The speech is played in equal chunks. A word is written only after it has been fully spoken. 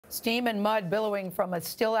Steam and mud billowing from a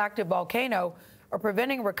still active volcano are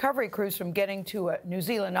preventing recovery crews from getting to a New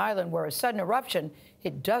Zealand island where a sudden eruption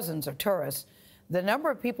hit dozens of tourists. The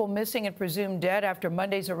number of people missing and presumed dead after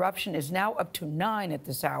Monday's eruption is now up to 9 at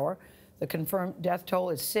this hour. The confirmed death toll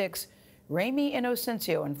is 6. Ramy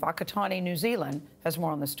Inocencio in Whakatane, New Zealand, has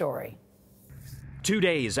more on the story. 2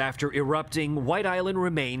 days after erupting, White Island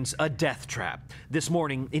remains a death trap. This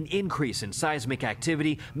morning, an increase in seismic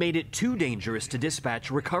activity made it too dangerous to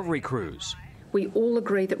dispatch recovery crews. We all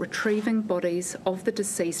agree that retrieving bodies of the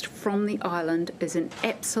deceased from the island is an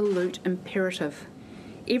absolute imperative.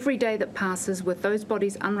 Every day that passes with those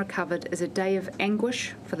bodies unrecovered is a day of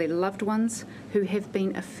anguish for their loved ones who have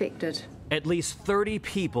been affected. At least 30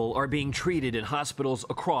 people are being treated in hospitals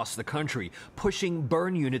across the country, pushing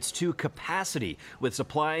burn units to capacity, with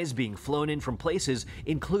supplies being flown in from places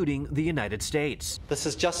including the United States. This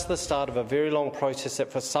is just the start of a very long process that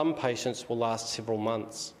for some patients will last several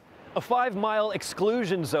months. A 5-mile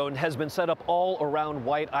exclusion zone has been set up all around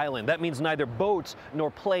White Island. That means neither boats nor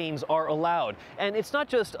planes are allowed. And it's not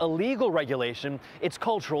just a legal regulation, it's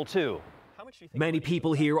cultural too. Many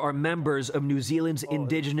people here are members of New Zealand's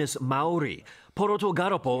indigenous Maori. Poroto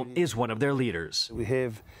Garapo is one of their leaders. We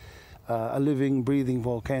have a living, breathing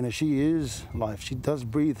volcano. She is life. She does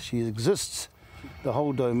breathe. She exists. The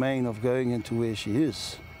whole domain of going into where she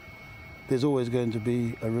is, there's always going to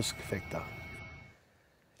be a risk factor.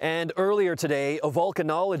 And earlier today, a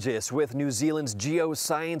volcanologist with New Zealand's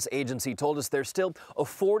Geoscience Agency told us there's still a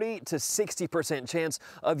 40 to 60% chance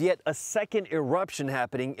of yet a second eruption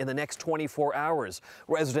happening in the next 24 hours.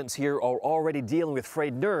 Residents here are already dealing with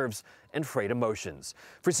frayed nerves and frayed emotions.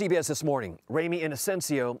 For CBS This Morning, Ramy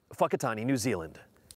Inocencio, Whakatane, New Zealand.